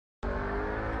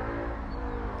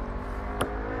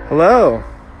Hello,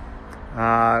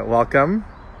 welcome.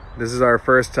 This is our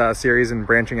first series in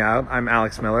branching out. I'm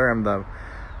Alex Miller. I'm the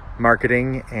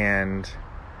marketing and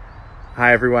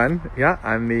hi everyone. Yeah,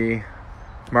 I'm the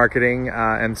marketing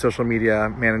and social media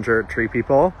manager at Tree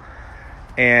People.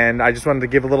 And I just wanted to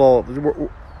give a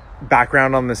little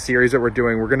background on the series that we're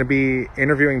doing. We're going to be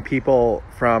interviewing people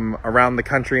from around the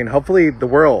country and hopefully the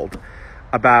world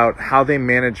about how they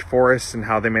manage forests and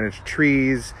how they manage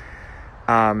trees.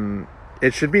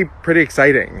 It should be pretty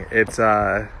exciting. It's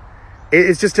the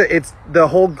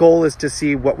whole goal is to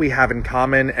see what we have in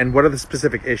common and what are the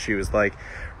specific issues. Like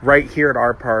right here at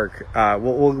our park,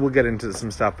 we'll get into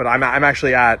some stuff. But I'm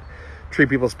actually at Tree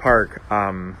People's Park.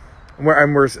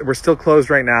 We're still closed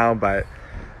right now, but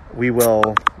we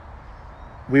will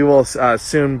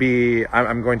soon be.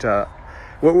 I'm going to.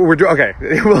 Okay.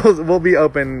 We'll be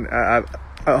open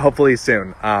hopefully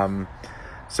soon.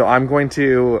 So I'm going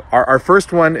to, our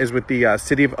first one is with the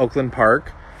city of Oakland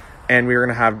Park, and we're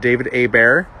going to have David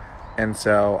Hebert. And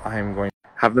so I'm going to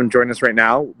have them join us right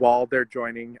now. While they're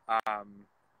joining,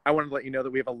 I wanted to let you know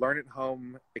that we have a Learn at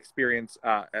Home experience,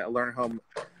 a Learn at Home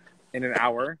in an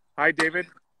hour. Hi, David.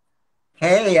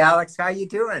 Hey, Alex. How you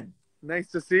doing?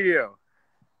 Nice to see you.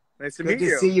 Nice to meet you.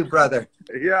 Good to see you, brother.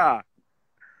 Yeah.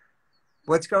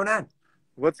 What's going on?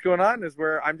 What's going on is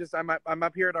I'm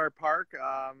up here at our park,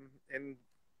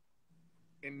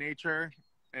 in nature.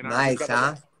 And nice,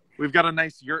 we've got a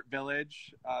nice yurt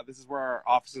village. This is where our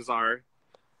offices are.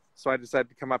 So I decided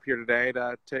to come up here today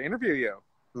to interview you.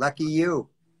 Lucky you.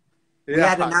 Yeah. We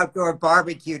had an outdoor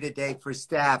barbecue today for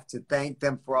staff to thank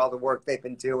them for all the work they've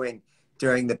been doing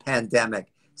during the pandemic.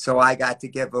 So I got to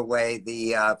give away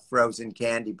the frozen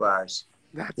candy bars.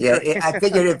 That's yeah, great. I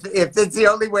figured if it's the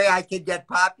only way I could get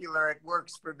popular, it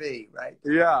works for me, right?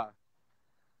 Yeah.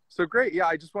 So great. Yeah,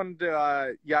 I just wanted to,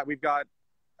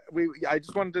 I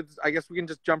just wanted to, I guess we can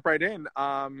just jump right in.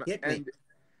 Hit me.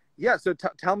 Yeah, so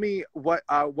tell me what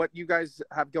you guys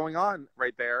have going on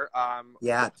right there.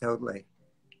 Yeah, totally.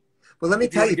 Well, let me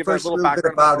tell you first a little bit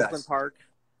about about Oakland us. Park.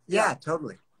 Yeah,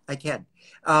 totally. I can.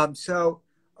 So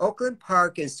Oakland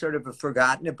Park is sort of a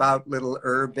forgotten about little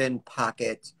urban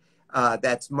pocket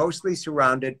that's mostly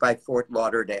surrounded by Fort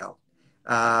Lauderdale.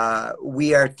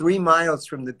 We are 3 miles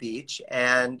from the beach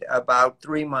and about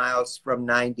 3 miles from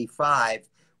 95,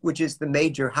 which is the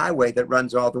major highway that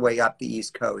runs all the way up the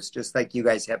East Coast, just like you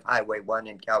guys have Highway 1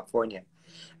 in California.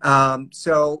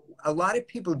 So a lot of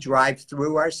people drive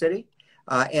through our city.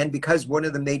 And because one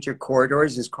of the major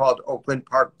corridors is called Oakland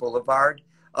Park Boulevard,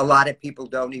 a lot of people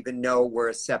don't even know we're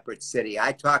a separate city.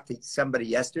 I talked to somebody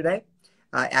yesterday,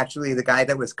 actually the guy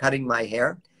that was cutting my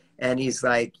hair. And he's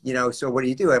like, so what do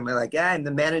you do? I'm like, I'm the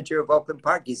manager of Oakland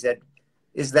Park. He said,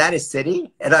 is that a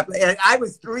city? And I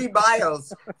was 3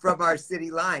 miles from our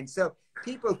city line. So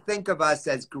people think of us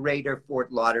as greater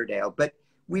Fort Lauderdale, but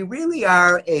we really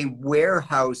are a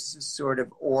warehouse sort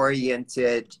of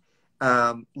oriented,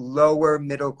 lower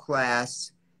middle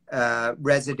class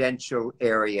residential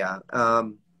area.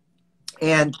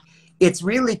 And it's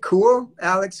really cool,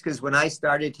 Alex, because when I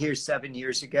started here 7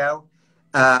 years ago,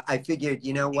 I figured,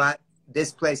 you know what?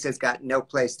 This place has got no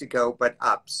place to go but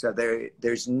up. So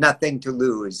there's nothing to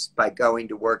lose by going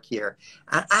to work here.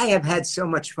 I have had so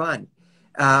much fun.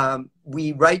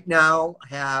 We right now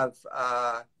have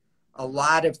a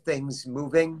lot of things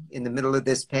moving in the middle of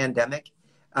this pandemic.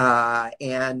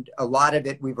 And a lot of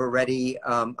it we've already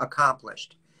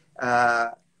accomplished.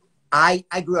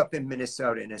 I grew up in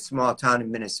Minnesota, in a small town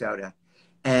in Minnesota.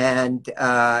 And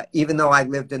even though I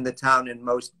lived in the town and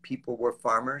most people were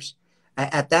farmers,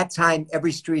 at that time,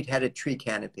 every street had a tree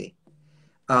canopy.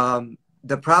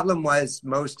 The problem was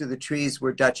most of the trees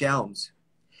were Dutch elms.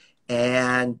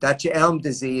 And Dutch elm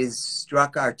disease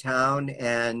struck our town,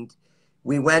 and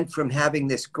we went from having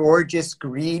this gorgeous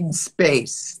green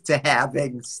space to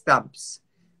having stumps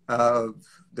of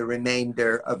the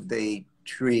remainder of the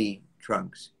tree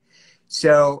trunks.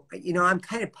 So, I'm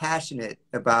kind of passionate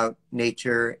about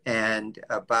nature and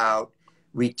about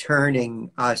returning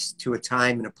us to a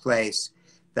time and a place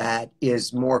that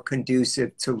is more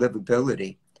conducive to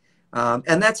livability.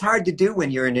 And that's hard to do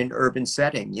when you're in an urban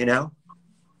setting,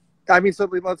 I mean, so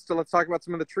let's talk about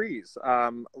some of the trees.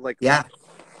 Yeah.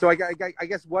 So I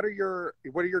guess what are your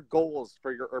goals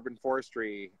for your urban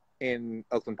forestry in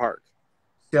Oakland Park?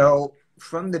 So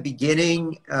from the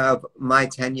beginning of my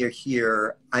tenure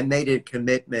here, I made a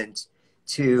commitment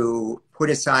to put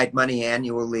aside money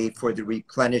annually for the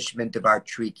replenishment of our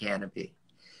tree canopy.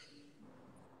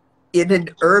 In an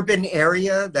urban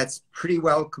area that's pretty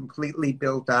well completely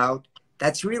built out,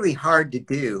 that's really hard to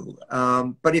do.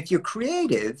 But if you're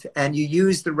creative and you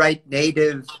use the right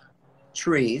native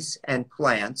trees and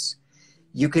plants.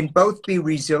 You can both be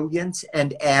resilient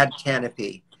and add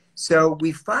canopy. So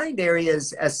we find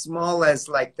areas as small as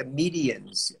like the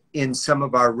medians in some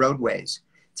of our roadways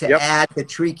to Yep. add the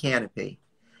tree canopy.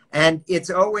 And it's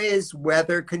always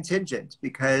weather contingent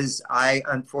because I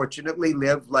unfortunately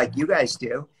live like you guys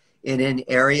do in an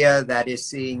area that is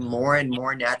seeing more and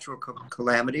more natural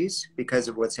calamities because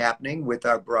of what's happening with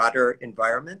our broader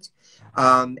environment.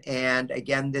 And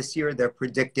again, this year they're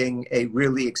predicting a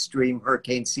really extreme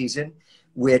hurricane season,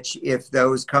 which if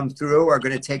those come through are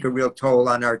going to take a real toll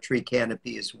on our tree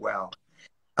canopy as well.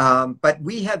 But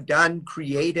we have done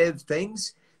creative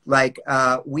things. Like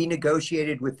we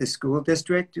negotiated with the school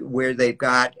district where they've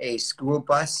got a school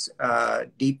bus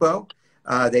depot.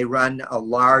 They run a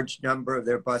large number of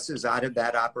their buses out of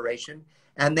that operation.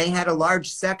 And they had a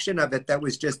large section of it that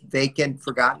was just vacant,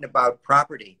 forgotten about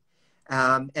property.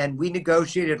 And we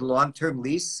negotiated a long-term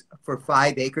lease for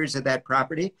 5 acres of that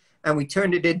property. And we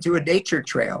turned it into a nature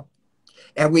trail.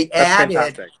 And we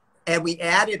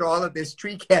added all of this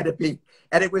tree canopy.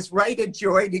 And it was right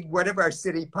adjoining one of our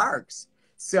city parks.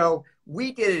 So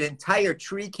we did an entire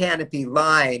tree canopy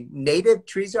line, native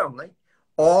trees only,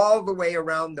 all the way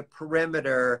around the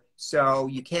perimeter. So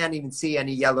you can't even see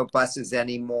any yellow buses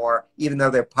anymore, even though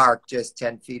they're parked just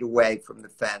 10 feet away from the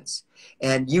fence.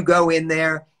 And you go in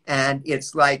there and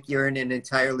it's like you're in an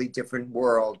entirely different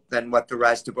world than what the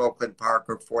rest of Oakland Park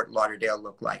or Fort Lauderdale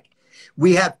look like.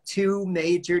 We have 2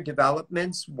 major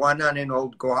developments, one on an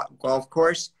old golf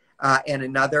course and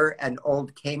another an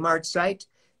old Kmart site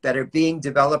that are being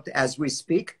developed as we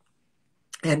speak.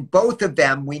 And both of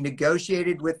them, we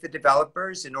negotiated with the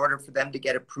developers in order for them to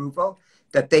get approval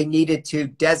that they needed to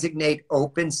designate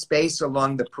open space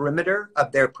along the perimeter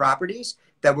of their properties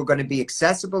that were going to be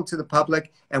accessible to the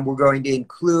public and were going to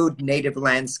include native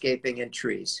landscaping and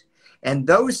trees. And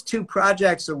those 2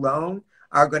 projects alone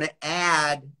are going to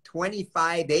add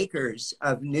 25 acres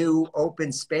of new open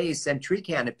space and tree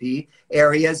canopy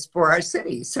areas for our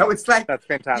city. So it's like That's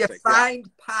fantastic. you find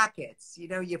pockets,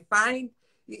 you find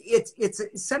it's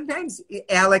sometimes,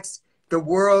 Alex, the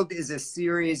world is a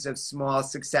series of small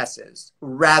successes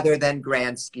rather than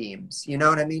grand schemes. You know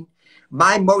what I mean?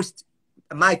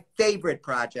 My favorite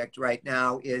project right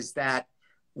now is that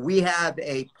we have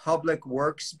a public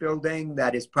works building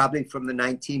that is probably from the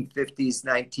 1950s,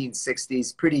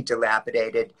 1960s, pretty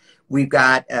dilapidated. We've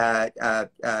got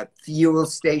a fuel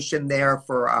station there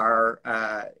for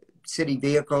our city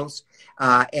vehicles,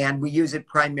 and we use it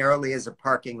primarily as a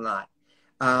parking lot.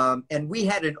 And we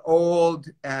had an old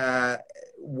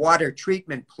water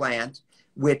treatment plant,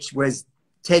 which was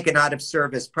taken out of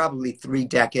service probably 3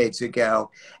 decades ago.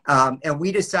 And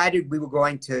we decided we were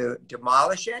going to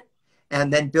demolish it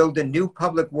and then build a new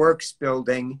public works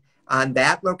building on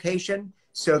that location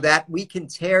so that we can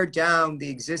tear down the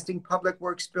existing public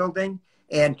works building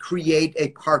and create a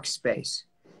park space.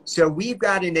 So we've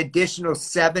got an additional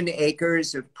 7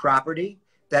 acres of property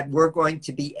that we're going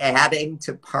to be adding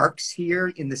to parks here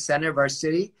in the center of our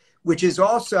city, which is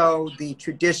also the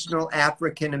traditional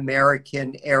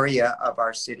African-American area of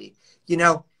our city.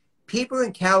 People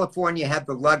in California have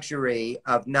the luxury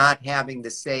of not having the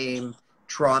same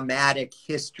traumatic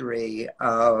history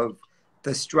of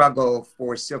the struggle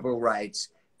for civil rights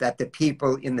that the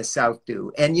people in the South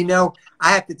do. And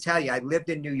I have to tell you, I lived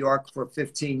in New York for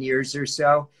 15 years or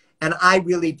so, and I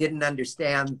really didn't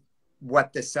understand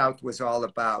what the South was all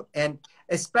about. And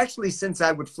especially since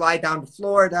I would fly down to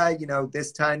Florida,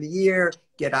 this time of year,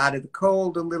 get out of the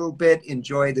cold a little bit,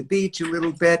 enjoy the beach a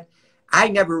little bit. I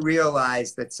never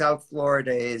realized that South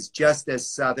Florida is just as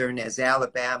southern as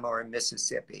Alabama or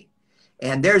Mississippi.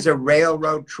 And there's a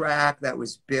railroad track that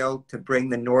was built to bring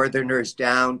the Northerners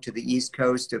down to the east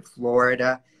coast of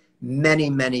Florida many,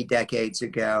 many decades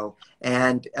ago.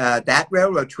 And that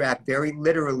railroad track very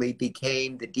literally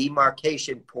became the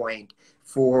demarcation point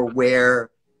for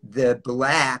where the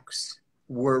blacks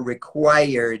were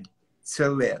required to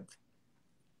live.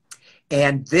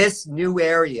 And this new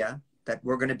area that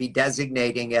we're going to be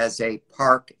designating as a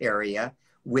park area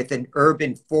with an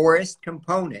urban forest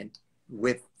component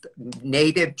with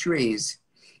native trees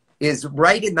is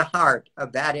right in the heart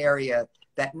of that area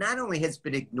that not only has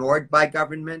been ignored by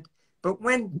government, but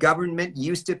when government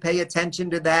used to pay attention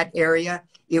to that area,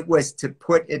 it was to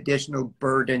put additional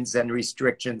burdens and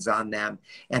restrictions on them.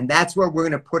 And that's where we're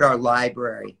going to put our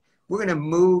library. We're going to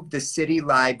move the city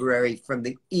library from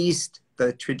the east,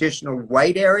 the traditional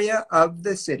white area of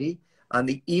the city, on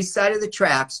the east side of the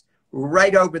tracks,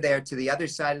 right over there to the other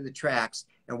side of the tracks.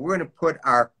 And we're going to put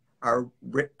our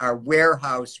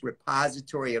warehouse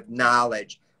repository of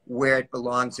knowledge where it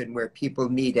belongs and where people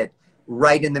need it,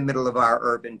 right in the middle of our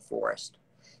urban forest.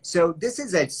 So this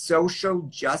is a social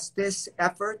justice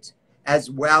effort as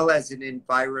well as an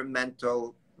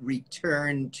environmental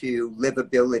return to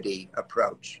livability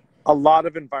approach. A lot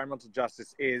of environmental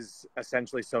justice is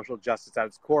essentially social justice at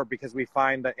its core, because we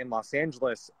find that in Los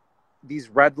Angeles, these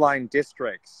red line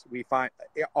districts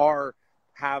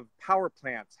have power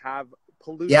plants, have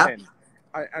pollution,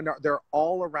 Yep. and they're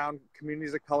all around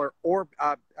communities of color or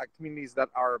communities that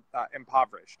are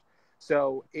impoverished.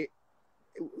 So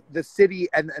the city,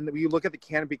 and you look at the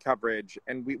canopy coverage,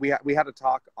 and we had a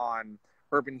talk on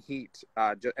urban heat,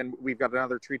 and we've got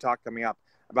another tree talk coming up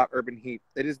about urban heat.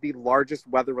 It is the largest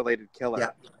weather-related killer.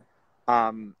 Yep.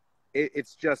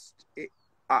 It's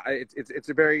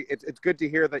good to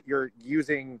hear that you're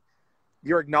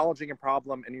acknowledging a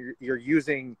problem, and you're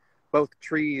using both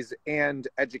trees and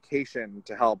education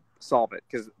to help solve it,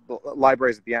 because the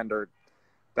libraries at the end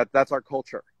that's our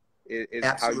culture.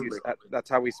 Absolutely. That's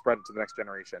how we spread it to the next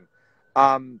generation.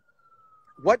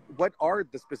 What are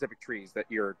the specific trees that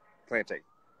you're planting?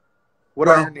 What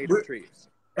are your native trees?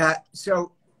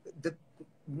 So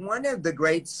one of the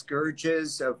great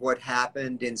scourges of what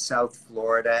happened in South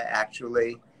Florida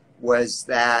actually was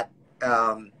that,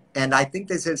 and I think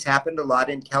this has happened a lot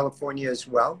in California as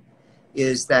well,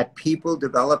 is that people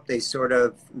developed a sort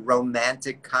of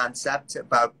romantic concept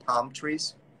about palm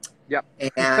trees. Yep.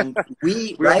 And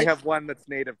we right? Only have one that's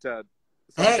native to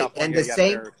Southern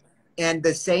California. And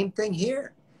the same thing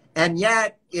here. And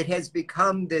yet it has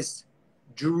become this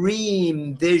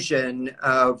dream vision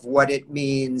of what it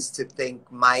means to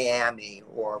think Miami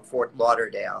or Fort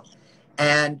Lauderdale.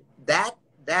 And that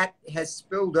has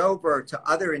spilled over to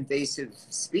other invasive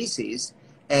species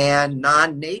and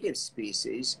non-native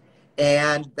species.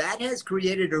 And that has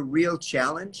created a real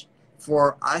challenge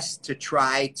for us to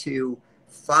try to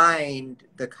find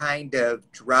the kind of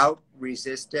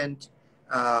drought-resistant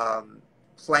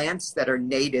plants that are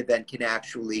native and can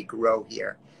actually grow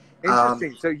here.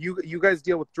 Interesting. So you guys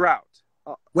deal with drought.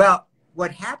 Well,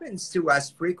 what happens to us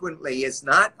frequently is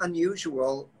not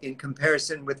unusual in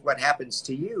comparison with what happens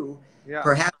to you. Yeah.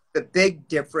 Perhaps the big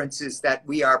difference is that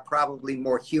we are probably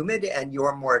more humid and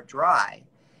you're more dry.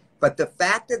 But the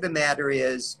fact of the matter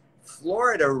is,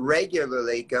 Florida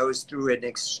regularly goes through an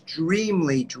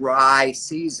extremely dry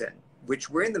season, which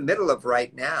we're in the middle of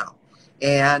right now.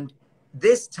 And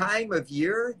this time of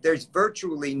year, there's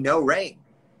virtually no rain.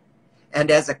 And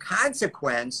as a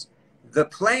consequence, the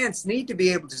plants need to be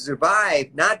able to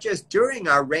survive, not just during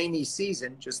our rainy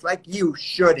season, just like you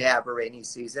should have a rainy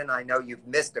season. I know you've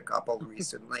missed a couple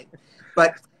recently,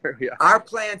 but yeah. Our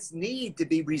plants need to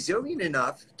be resilient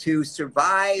enough to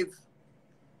survive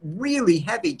really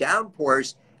heavy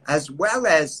downpours, as well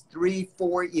as 3,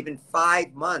 4, even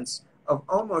 5 months of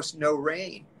almost no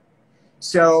rain.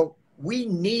 So we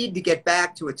need to get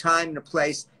back to a time and a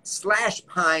place. Slash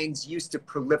pines used to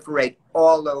proliferate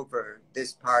all over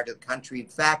this part of the country. In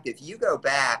fact, if you go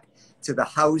back to the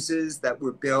houses that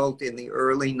were built in the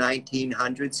early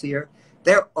 1900s here,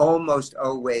 they're almost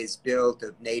always built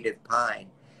of native pine.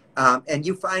 And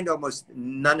you find almost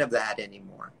none of that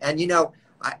anymore. And, you know,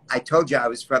 I told you I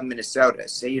was from Minnesota,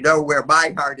 so you know where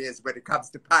my heart is when it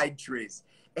comes to pine trees.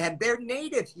 And they're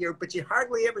native here, but you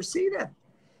hardly ever see them.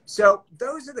 So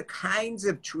those are the kinds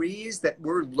of trees that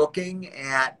we're looking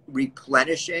at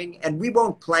replenishing. And we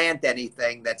won't plant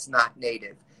anything that's not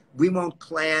native. We won't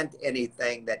plant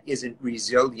anything that isn't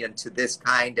resilient to this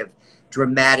kind of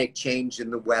dramatic change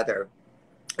in the weather.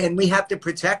 And we have to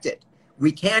protect it.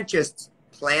 We can't just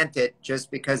plant it just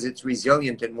because it's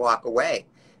resilient and walk away,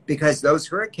 because those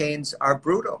hurricanes are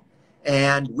brutal.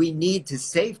 And we need to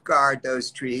safeguard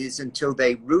those trees until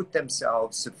they root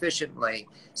themselves sufficiently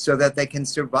so that they can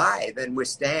survive and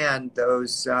withstand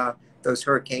those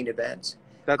hurricane events.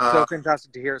 That's so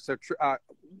fantastic to hear. So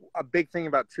a big thing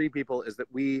about tree people is that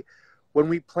when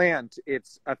we plant,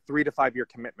 it's a 3 to 5 year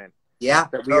commitment. Yeah,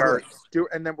 that we totally.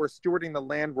 and then we're stewarding the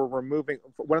land. We're removing.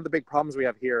 One of the big problems we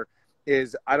have here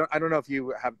is I don't know if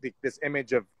you have this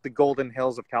image of the Golden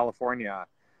Hills of California.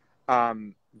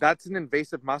 That's an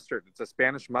invasive mustard. It's a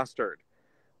Spanish mustard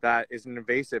that is an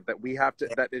invasive that we have to.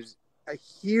 That is a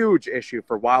huge issue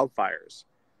for wildfires.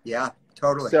 Yeah,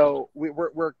 totally. So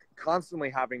we're constantly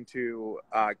having to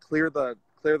clear the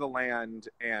land,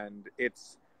 and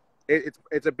it's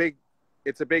a big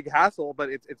hassle, but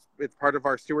it's part of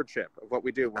our stewardship of what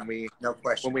we do when we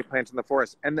plant in the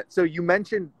forest. And so you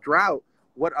mentioned drought.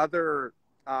 What other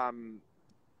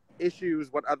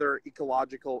issues, what other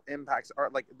ecological impacts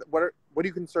what are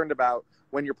you concerned about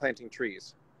when you're planting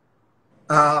trees?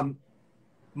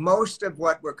 Most of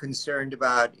what we're concerned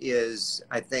about is,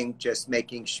 I think, just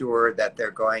making sure that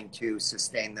they're going to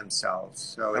sustain themselves.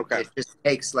 So Okay. it just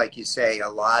takes, like you say, a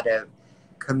lot of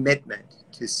commitment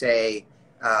to say,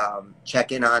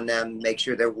 check in on them, make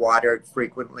sure they're watered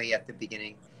frequently at the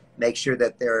beginning, make sure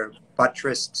that they're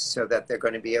buttressed so that they're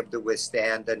going to be able to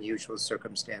withstand unusual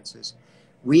circumstances.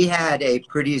 We had a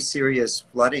pretty serious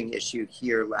flooding issue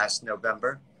here last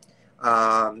November.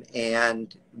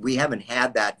 And we haven't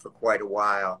had that for quite a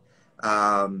while.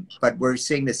 But we're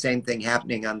seeing the same thing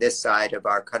happening on this side of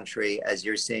our country as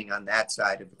you're seeing on that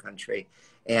side of the country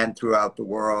and throughout the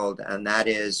world. And that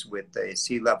is with the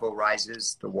sea level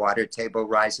rises, the water table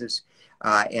rises.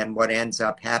 And what ends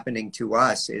up happening to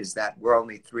us is that we're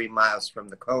only 3 miles from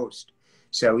the coast.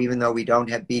 So even though we don't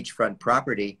have beachfront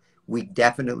property, we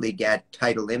definitely get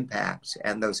tidal impacts.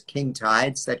 And those king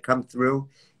tides that come through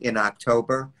in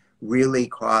October really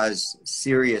cause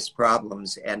serious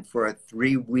problems. And for a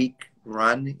 3-week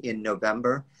run in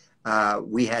November,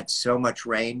 we had so much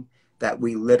rain that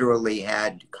we literally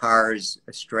had cars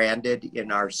stranded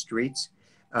in our streets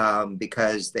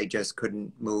because they just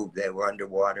couldn't move. They were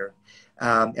underwater.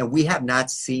 And we have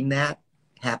not seen that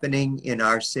happening in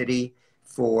our city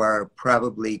for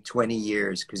probably 20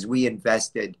 years because we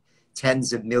invested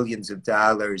tens of millions of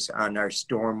dollars on our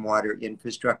stormwater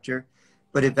infrastructure.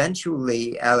 But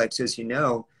eventually, Alex, as you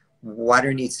know,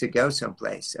 water needs to go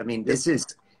someplace. I mean, this is,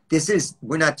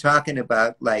 we're not talking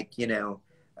about like,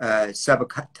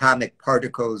 subatomic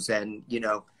particles and,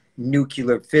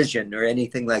 nuclear fission or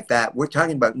anything like that. We're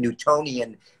talking about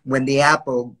Newtonian. When the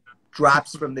apple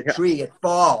drops from the tree, it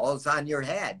falls on your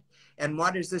head. And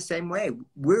water's the same way.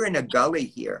 We're in a gully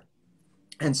here.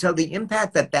 And so the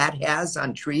impact that that has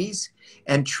on trees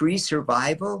and tree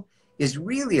survival is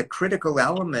really a critical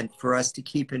element for us to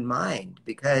keep in mind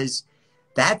because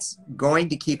that's going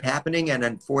to keep happening. And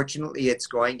unfortunately, it's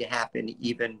going to happen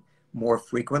even more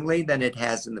frequently than it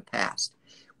has in the past.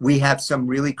 We have some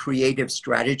really creative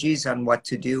strategies on what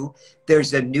to do.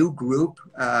 There's a new group,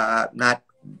 not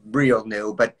real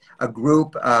new, but a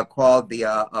group called the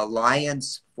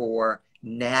Alliance for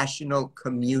National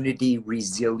Community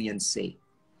Resiliency.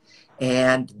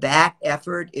 And that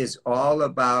effort is all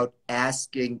about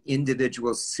asking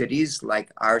individual cities like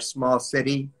our small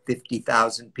city,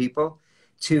 50,000 people,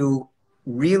 to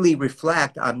really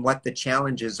reflect on what the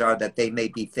challenges are that they may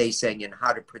be facing and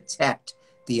how to protect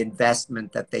the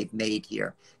investment that they've made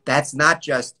here. That's not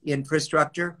just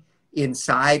infrastructure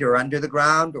inside or under the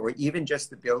ground or even just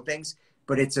the buildings,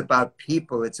 but it's about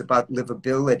people, it's about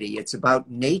livability, it's about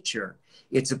nature,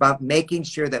 it's about making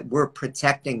sure that we're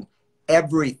protecting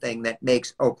everything that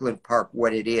makes Oakland Park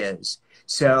what it is.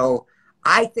 So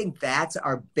I think that's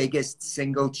our biggest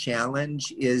single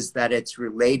challenge is that it's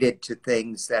related to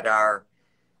things that are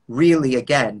really,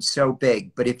 again, so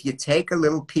big. But if you take a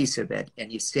little piece of it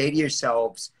and you say to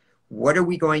yourselves, what are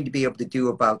we going to be able to do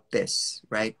about this,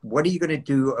 right? What are you going to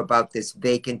do about this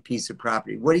vacant piece of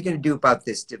property? What are you going to do about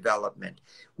this development?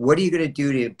 What are you going to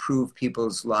do to improve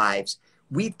people's lives?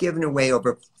 We've given away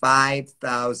over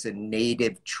 5,000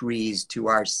 native trees to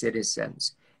our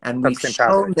citizens, and we've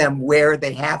shown them where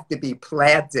they have to be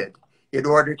planted in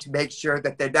order to make sure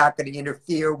that they're not going to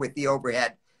interfere with the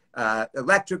overhead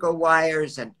electrical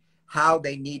wires and how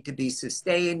they need to be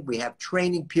sustained. We have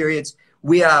training periods.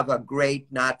 We have a great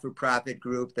not-for-profit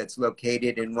group that's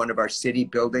located in one of our city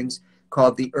buildings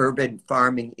called the Urban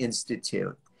Farming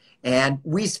Institute. And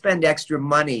we spend extra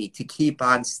money to keep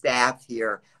on staff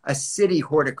here a city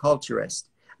horticulturist.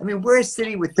 I mean, we're a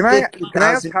city with 50,000 people. Can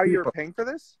I ask how you're paying for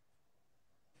this?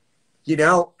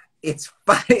 It's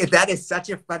funny. That is such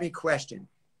a funny question.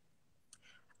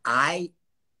 I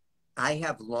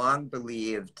have long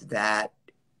believed that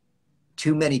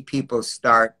too many people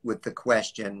start with the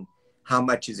question, how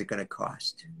much is it going to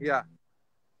cost? Yeah.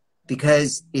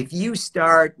 Because if you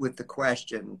start with the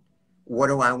question, what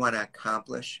do I want to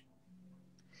accomplish?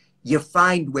 You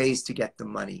find ways to get the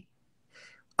money.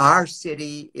 Our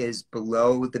city is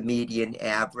below the median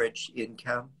average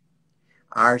income.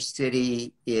 Our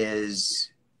city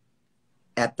is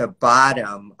at the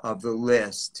bottom of the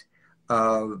list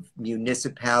of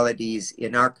municipalities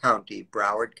in our county,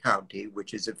 Broward County,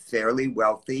 which is a fairly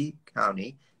wealthy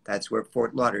county. That's where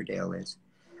Fort Lauderdale is.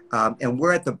 And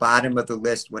we're at the bottom of the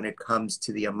list when it comes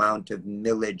to the amount of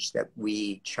millage that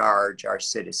we charge our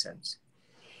citizens.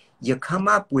 You come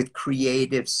up with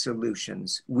creative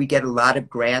solutions. We get a lot of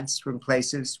grants from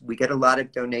places. We get a lot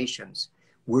of donations.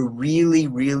 We're really,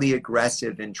 really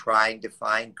aggressive in trying to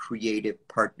find creative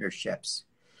partnerships.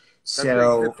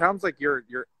 So it sounds like you're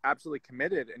absolutely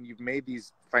committed and you've made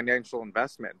these financial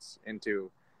investments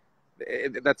into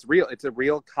that's real. It's a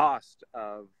real cost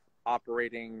of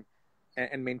operating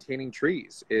and maintaining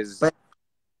trees is,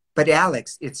 but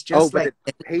Alex, it's oh, just but like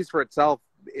it pays for itself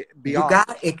you beyond.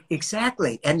 got it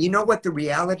exactly. And you know what the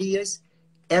reality is?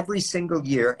 Every single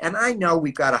year, and I know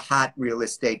we've got a hot real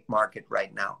estate market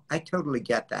right now. I totally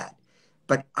get that.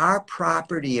 But our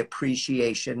property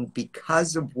appreciation,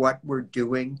 because of what we're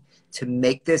doing to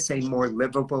make this a more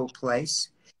livable place,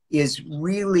 is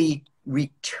really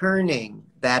returning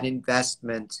that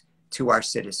investment to our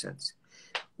citizens.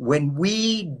 When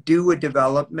we do a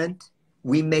development,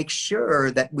 we make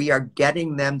sure that we are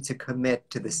getting them to commit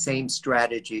to the same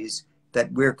strategies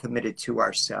that we're committed to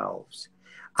ourselves.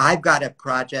 I've got a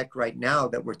project right now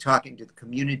that we're talking to the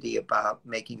community about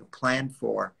making a plan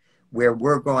for, where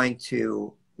we're going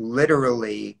to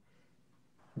literally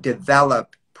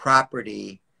develop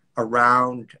property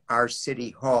around our city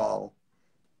hall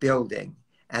building.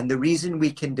 And the reason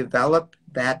we can develop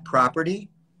that property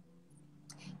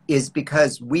is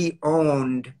because the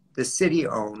city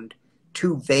owned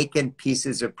 2 vacant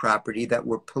pieces of property that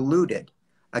were polluted,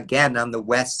 again, on the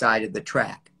west side of the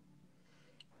track.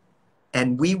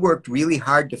 And we worked really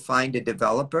hard to find a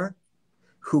developer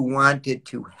who wanted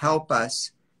to help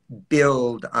us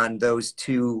build on those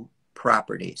 2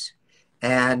 properties.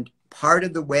 And part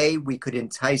of the way we could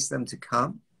entice them to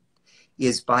come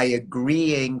is by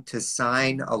agreeing to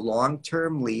sign a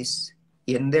long-term lease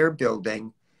in their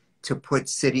building to put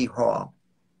City Hall.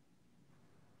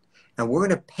 And we're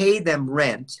going to pay them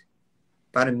rent,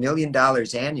 about $1 million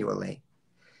annually,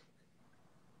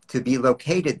 to be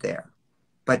located there.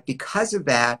 But because of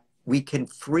that, we can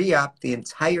free up the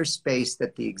entire space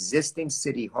that the existing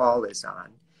City Hall is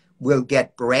on. We'll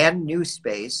get brand new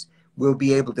space. We'll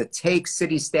be able to take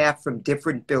city staff from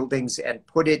different buildings and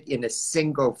put it in a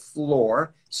single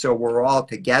floor, so we're all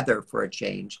together for a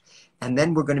change. And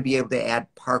then we're going to be able to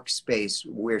add park space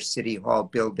where City Hall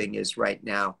building is right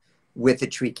now with a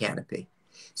tree canopy.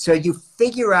 So you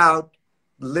figure out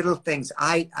little things.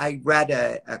 I read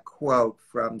a quote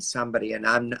from somebody, and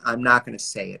I'm not going to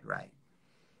say it right.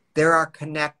 There are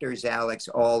connectors, Alex,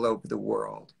 all over the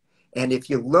world. And if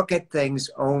you look at things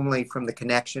only from the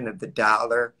connection of the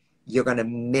dollar, you're going to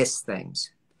miss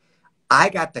things. I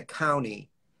got the county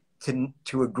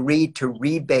to agree to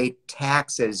rebate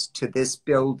taxes to this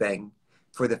building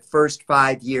for the first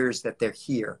 5 years that they're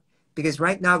here. Because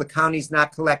right now the county's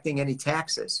not collecting any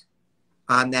taxes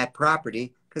on that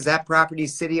property because that property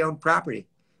is city-owned property.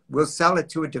 We'll sell it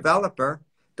to a developer.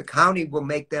 The county will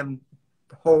make them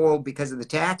whole because of the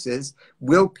taxes.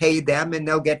 We'll pay them and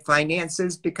they'll get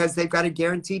finances because they've got a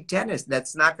guaranteed tenant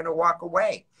that's not going to walk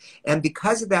away. And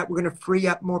because of that, we're going to free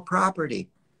up more property.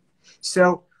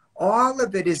 So all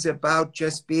of it is about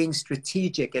just being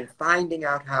strategic and finding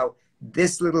out how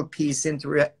this little piece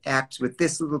interacts with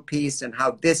this little piece and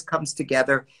how this comes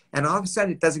together. And all of a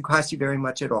sudden, it doesn't cost you very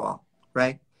much at all,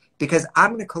 right? Because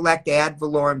I'm going to collect ad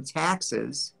valorem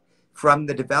taxes from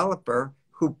the developer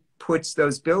who puts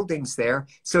those buildings there.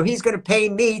 So he's going to pay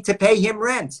me to pay him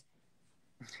rent.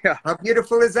 Yeah. How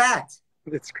beautiful is that?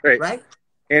 It's great. Right?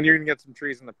 And you're going to get some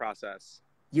trees in the process.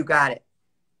 You got it.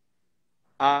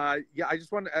 Yeah, I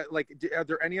just want to are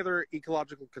there any other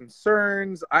ecological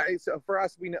concerns? So for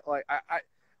us, we know,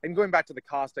 and going back to the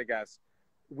cost, I guess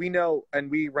we know, and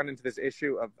we run into this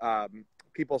issue of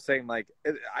people saying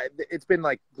it's been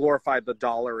glorified the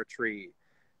dollar a tree,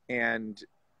 and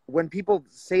when people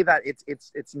say that,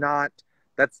 it's not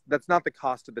that's not the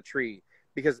cost of the tree,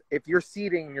 because if you're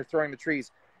seeding and you're throwing the trees,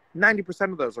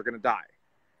 90% of those are going to die.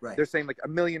 Right. They're saying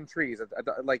 1 million trees,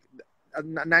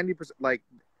 90%,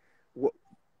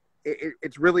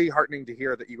 it's really heartening to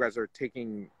hear that you guys are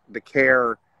taking the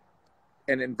care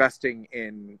and investing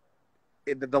in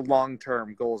the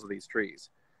long-term goals of these trees.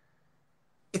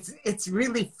 It's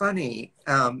really funny,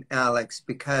 Alex,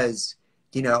 because,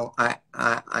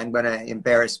 I'm going to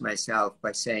embarrass myself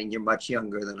by saying you're much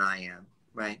younger than I am,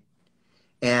 right?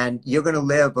 And you're going to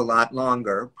live a lot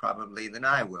longer probably than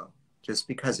I will, just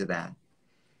because of that.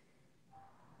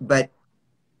 But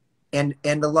And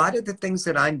a lot of the things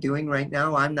that I'm doing right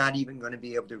now, I'm not even going to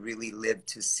be able to really live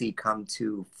to see come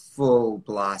to full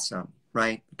blossom,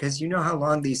 right? Because you know how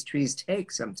long these trees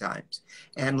take sometimes.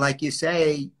 And like you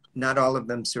say, not all of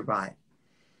them survive.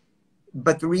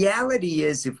 But the reality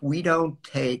is, if we don't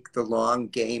take the long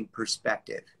game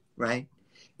perspective, right?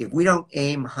 If we don't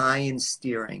aim high in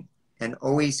steering and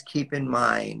always keep in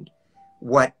mind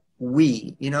what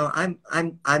I'm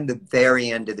the very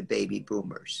end of the baby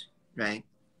boomers, right?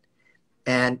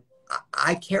 And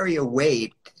I carry a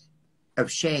weight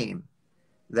of shame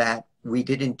that we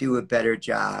didn't do a better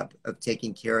job of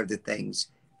taking care of the things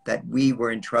that we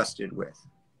were entrusted with,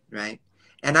 right?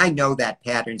 And I know that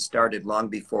pattern started long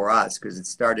before us because it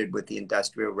started with the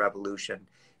Industrial Revolution,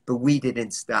 but we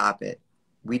didn't stop it.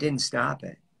 We didn't stop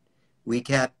it. We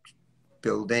kept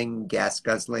building gas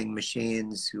guzzling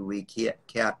machines. We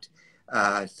kept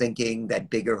thinking that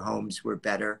bigger homes were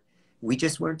better. We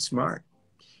just weren't smart.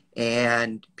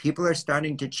 And people are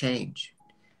starting to change.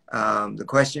 The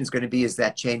question is going to be, is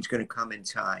that change going to come in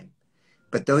time?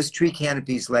 But those tree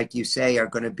canopies, like you say, are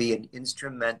going to be an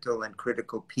instrumental and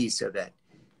critical piece of it,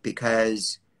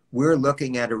 because we're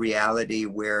looking at a reality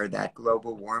where that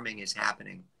global warming is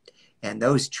happening. And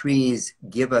those trees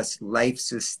give us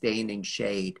life-sustaining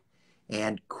shade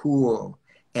and cool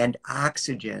and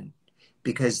oxygen,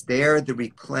 because they're the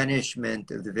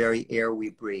replenishment of the very air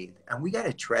we breathe. And we got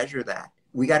to treasure that.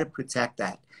 We got to protect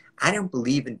that. I don't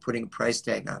believe in putting a price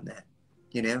tag on that.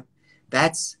 You know,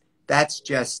 that's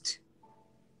just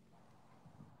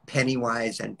penny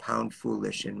wise and pound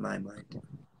foolish in my mind.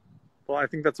 Well, I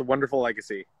think that's a wonderful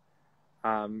legacy.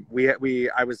 I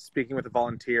was speaking with a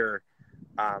volunteer.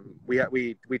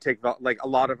 We take, like, a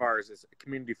lot of ours is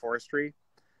community forestry.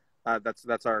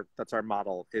 That's our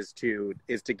model, is to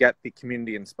get the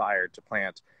community inspired to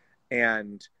plant.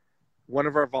 And one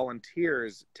of our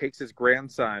volunteers takes his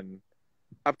grandson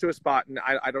up to a spot, and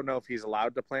I don't know if he's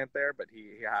allowed to plant there, but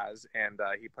he has, and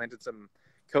he planted some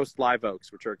coast live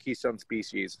oaks, which are a keystone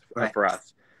species for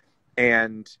us.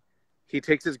 And he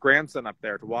takes his grandson up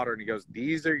there to water, and he goes,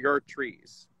 "These are your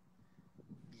trees.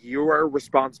 You are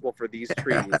responsible for these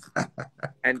trees."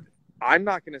 And I'm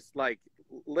not going to, like,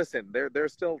 listen, they're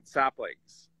still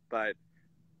saplings, but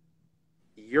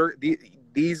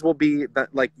these will be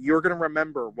that, like, you're going to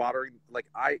remember watering, like,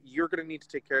 you're going to need to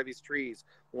take care of these trees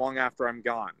long after I'm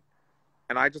gone.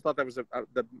 And I just thought that was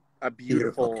a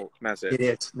beautiful message. It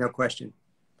is, no question.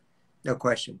 No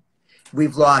question.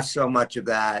 We've lost so much of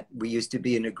that. We used to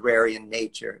be an agrarian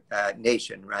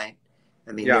nation, right?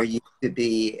 I mean, there used to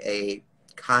be a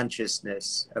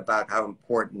consciousness about how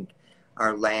important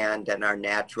our land and our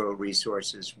natural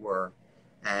resources were.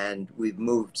 And we've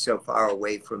moved so far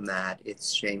away from that.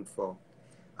 It's shameful.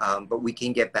 But we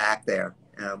can get back there.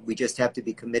 We just have to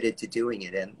be committed to doing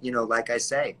it. And, you know, like I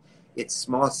say, it's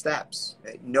small steps.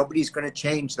 Nobody's going to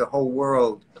change the whole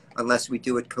world unless we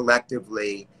do it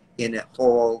collectively in a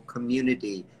whole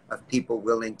community of people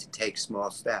willing to take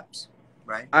small steps,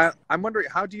 right? I'm wondering,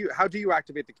 how do you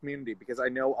activate the community? Because I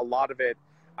know a lot of it.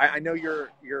 I know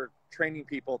you're training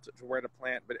people to where to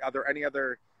plant, but are there any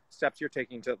other steps you're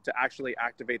taking to actually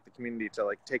activate the community to,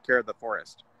 like, take care of the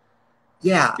forest?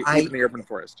 Yeah, even the urban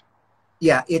forest.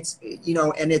 Yeah, it's, you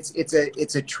know, and it's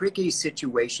a tricky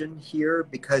situation here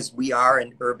because we are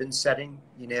an urban setting,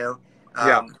 you know,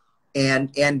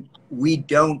 and we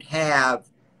don't have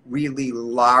really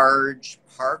large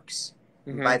parks.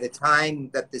 Mm-hmm. By the time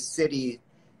that the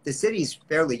city's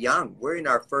fairly young, we're in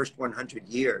our first 100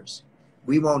 years.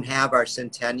 We won't have our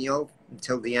centennial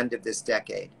until the end of this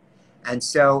decade. And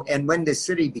when the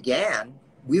city began,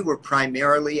 we were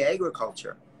primarily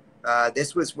agriculture.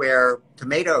 This was where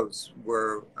tomatoes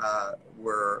were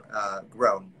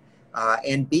grown,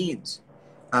 and beans.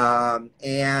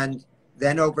 And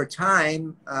then over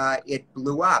time, it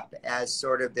blew up as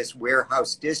sort of this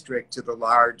warehouse district to the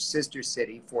large sister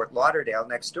city, Fort Lauderdale,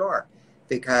 next door,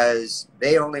 because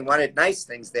they only wanted nice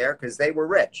things there because they were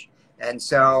rich. And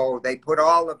so they put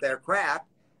all of their crap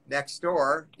next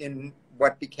door in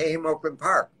what became Oakland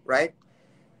Park, right?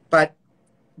 But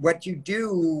what you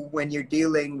do when you're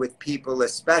dealing with people,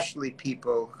 especially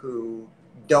people who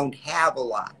don't have a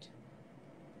lot,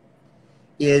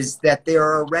 is that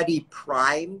they're already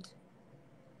primed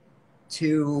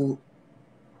to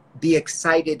be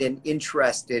excited and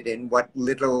interested in what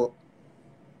little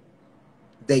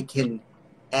they can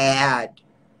add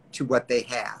to what they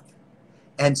have.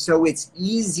 And so it's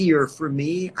easier for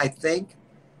me, I think,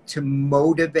 to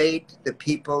motivate the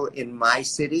people in my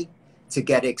city to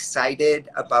get excited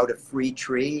about a free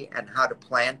tree and how to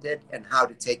plant it and how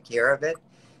to take care of it,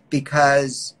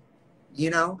 because, you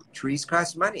know, trees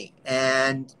cost money,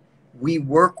 and we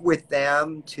work with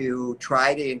them to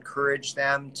try to encourage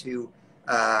them to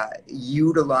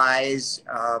utilize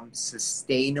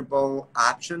sustainable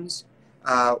options.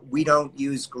 We don't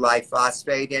use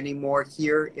glyphosate anymore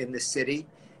here in the city.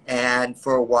 And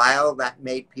for a while, that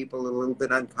made people a little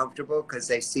bit uncomfortable because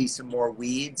they see some more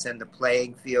weeds and the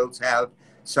playing fields have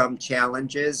some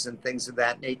challenges and things of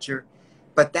that nature.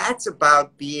 But that's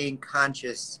about being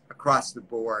conscious across the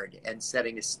board and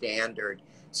setting a standard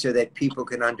so that people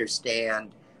can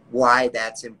understand why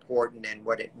that's important and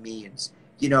what it means.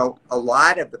 You know, a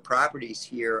lot of the properties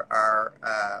here are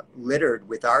littered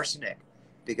with arsenic.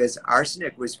 because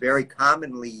arsenic was very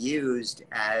commonly used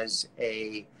as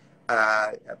a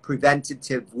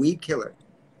preventative weed killer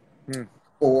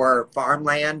for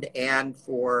farmland and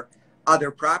for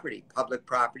other property, public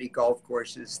property, golf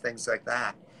courses, things like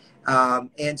that.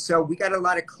 And so we got a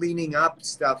lot of cleaning up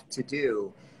stuff to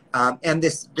do. And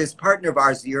this partner of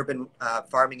ours, the Urban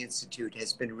Farming Institute,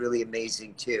 has been really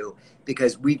amazing too,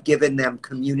 because we've given them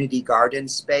community garden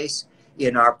space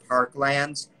in our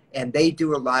parklands, and they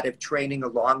do a lot of training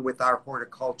along with our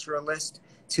horticulturalist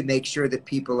to make sure that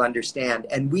people understand.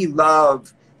 And we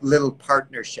love little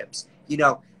partnerships. You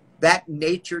know, that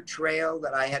nature trail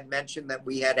that I had mentioned that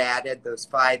we had added, those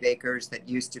 5 acres that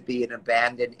used to be an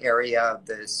abandoned area of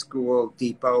the school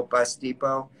depot, bus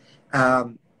depot.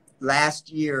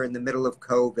 Last year in the middle of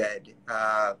COVID,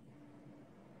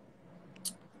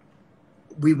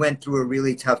 we went through a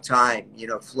really tough time. You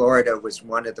know, Florida was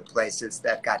one of the places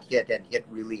that got hit and hit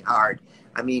really hard.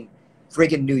 I mean,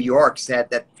 friggin' New York said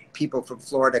that people from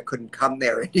Florida couldn't come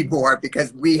there anymore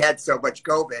because we had so much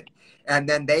COVID. And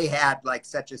then they had like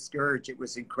such a scourge. It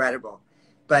was incredible.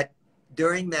 But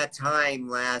during that time,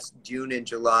 last June and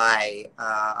July,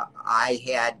 I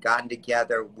had gotten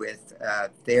together with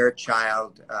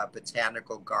Fairchild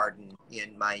Botanical Garden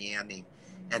in Miami.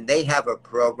 And they have a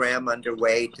program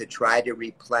underway to try to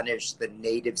replenish the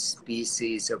native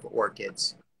species of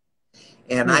orchids.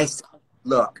 And I said,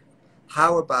 look,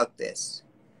 how about this?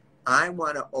 I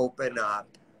want to open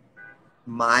up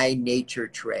my nature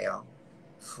trail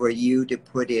for you to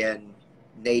put in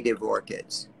native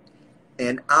orchids.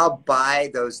 And I'll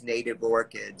buy those native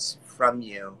orchids from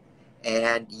you,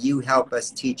 and you help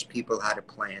us teach people how to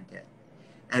plant it.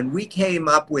 And we came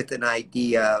up with an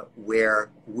idea where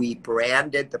we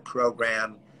branded the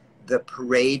program the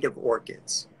Parade of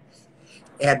Orchids.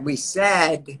 And we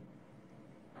said,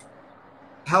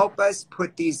 help us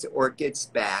put these orchids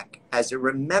back as a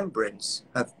remembrance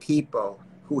of people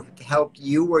who have helped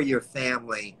you or your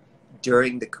family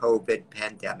during the COVID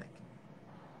pandemic.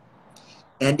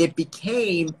 And it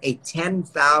became a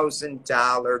 $10,000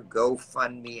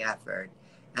 GoFundMe effort.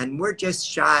 And we're just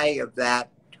shy of that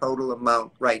total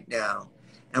amount right now.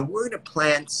 And we're going to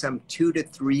plant some 2,000 to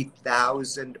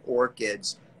 3,000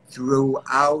 orchids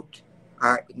throughout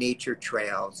our nature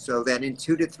trail, so that in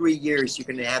 2 to 3 years, you're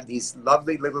going to have these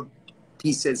lovely little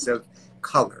pieces of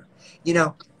color. You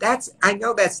know, I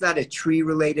know that's not a tree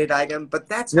related item, but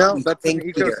that's what we think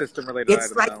an ecosystem related item.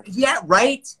 It's like, though. Yeah,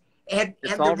 right. And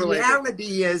the related.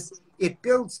 reality is it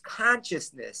builds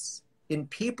consciousness in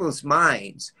people's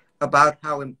minds about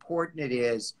how important it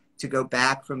is to go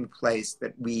back from the place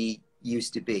that we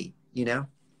used to be, you know?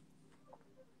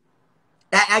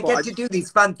 I get to do these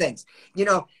fun things. You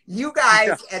know, you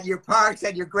guys and your parks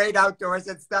and your great outdoors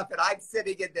and stuff, and I'm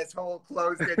sitting in this whole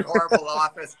closed-in horrible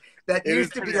office that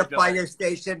used to be a fire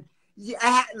station.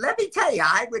 Yeah, let me tell you,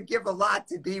 I would give a lot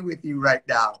to be with you right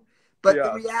now. But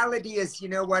the reality is, you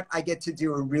know what? I get to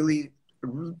do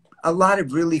a lot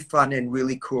of really fun and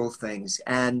really cool things.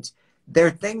 And there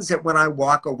are things that when I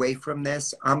walk away from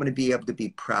this, I'm going to be able to be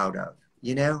proud of,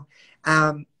 you know?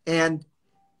 And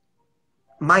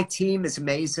my team is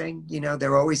amazing. You know,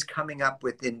 they're always coming up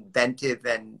with inventive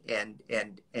and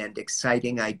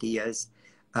exciting ideas.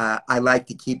 I like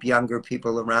to keep younger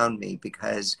people around me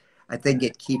because I think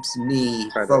it keeps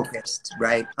me focused,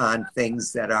 right, on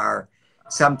things that are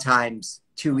sometimes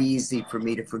too easy for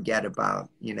me to forget about,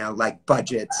 you know, like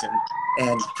budgets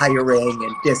and hiring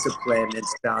and discipline and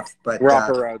stuff. But we're off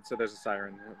a road, so there's a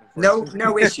siren.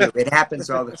 No issue. It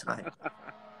happens all the time.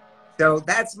 So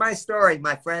that's my story,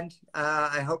 my friend.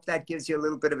 I hope that gives you a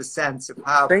little bit of a sense of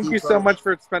how. Thank you so much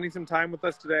for spending some time with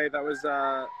us today. That was it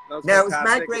was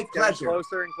my great pleasure.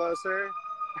 Closer and closer.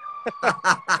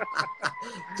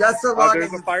 Just so long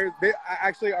there's a fire.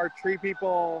 Actually, our tree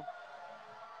people,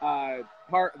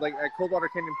 park, like at Coldwater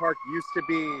Canyon Park, used to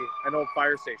be an old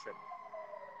fire station,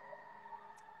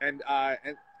 and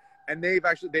they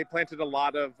planted a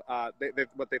lot of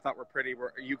what they thought were pretty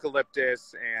were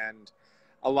eucalyptus and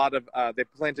a lot of they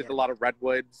planted a lot of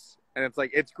redwoods, and it's like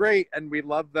it's great and we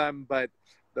love them, but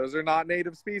those are not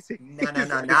native species.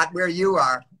 No, not where you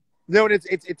are. No, and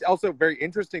it's also very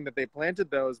interesting that they planted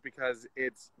those because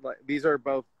it's like these are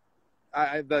both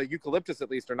the eucalyptus at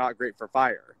least are not great for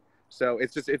fire. So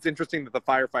it's interesting that the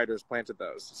firefighters planted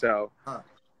those. So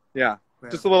yeah, well,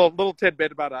 just a little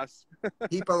tidbit about us.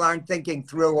 People aren't thinking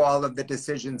through all of the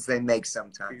decisions they make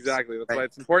sometimes. Exactly. That's why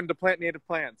it's important to plant native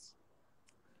plants.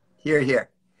 Here.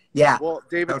 Yeah. Well,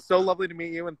 David, it's so lovely to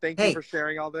meet you, and thank you for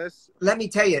sharing all this. Let me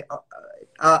tell you,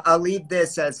 I'll leave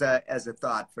this as a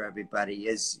thought for everybody.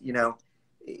 Is, you know,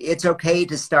 it's okay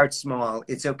to start small.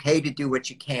 It's okay to do what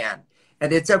you can,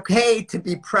 And it's okay to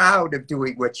be proud of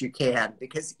doing what you can,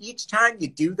 because each time you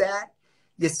do that,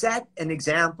 you set an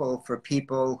example for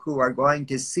people who are going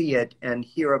to see it and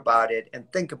hear about it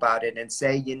and think about it and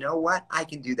say, you know what, I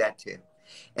can do that too.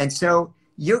 And so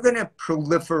you're going to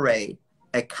proliferate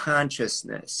a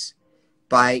consciousness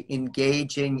by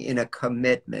engaging in a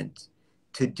commitment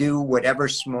to do whatever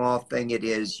small thing it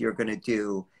is you're going to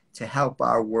do to help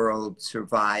our world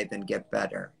survive and get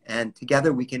better. And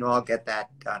together we can all get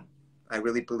that done. I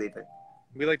really believe it.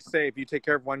 We like to say, if you take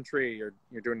care of one tree,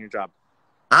 you're doing your job.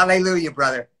 Hallelujah,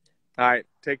 brother. All right.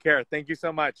 Take care. Thank you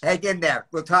so much. Hang in there.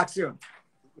 We'll talk soon.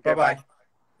 Okay, Bye-bye. bye.